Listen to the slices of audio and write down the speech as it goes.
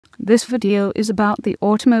This video is about the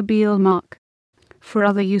automobile marque. For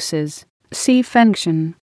other uses, see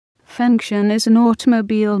Fengshen. Fengshen is an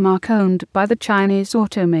automobile marque owned by the Chinese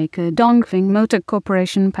automaker Dongfeng Motor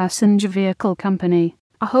Corporation Passenger Vehicle Company,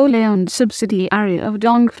 a wholly owned subsidiary of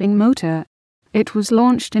Dongfeng Motor. It was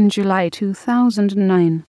launched in July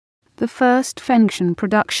 2009. The first Fengshen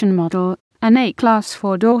production model, an A-class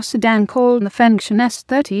four-door sedan called the Fengshen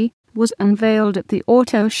S30, was unveiled at the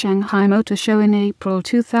Auto Shanghai Motor Show in April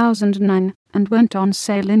 2009 and went on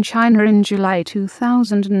sale in China in July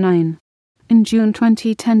 2009. In June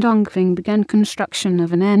 2010, Dongfeng began construction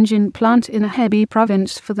of an engine plant in Hebei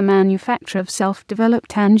province for the manufacture of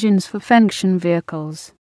self-developed engines for Fengshen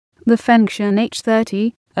vehicles. The Fengshen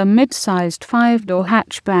H30, a mid-sized five-door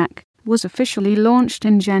hatchback, was officially launched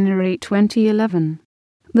in January 2011.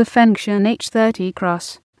 The Fengshen H30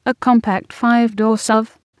 Cross, a compact five-door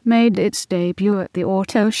SUV, made its debut at the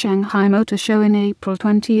Auto Shanghai Motor Show in April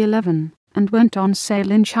 2011 and went on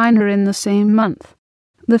sale in China in the same month.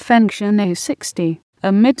 The Fengshen A60,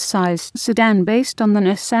 a mid-sized sedan based on the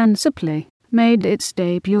Nissan Syplhy, made its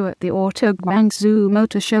debut at the Auto Guangzhou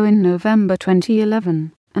Motor Show in November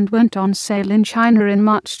 2011 and went on sale in China in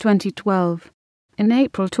March 2012. In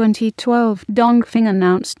April 2012, Dongfeng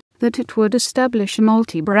announced that it would establish a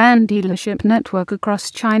multi-brand dealership network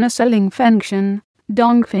across China selling Fengshen,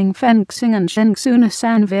 Dongfeng Fengshen and Shenzhou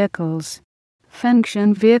Nissan vehicles.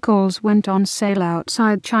 Fengshen vehicles went on sale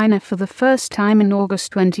outside China for the first time in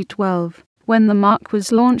August 2012, when the marque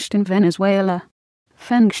was launched in Venezuela.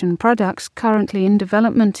 Fengshen products currently in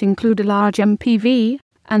development include a large MPV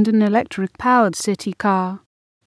and an electric-powered city car.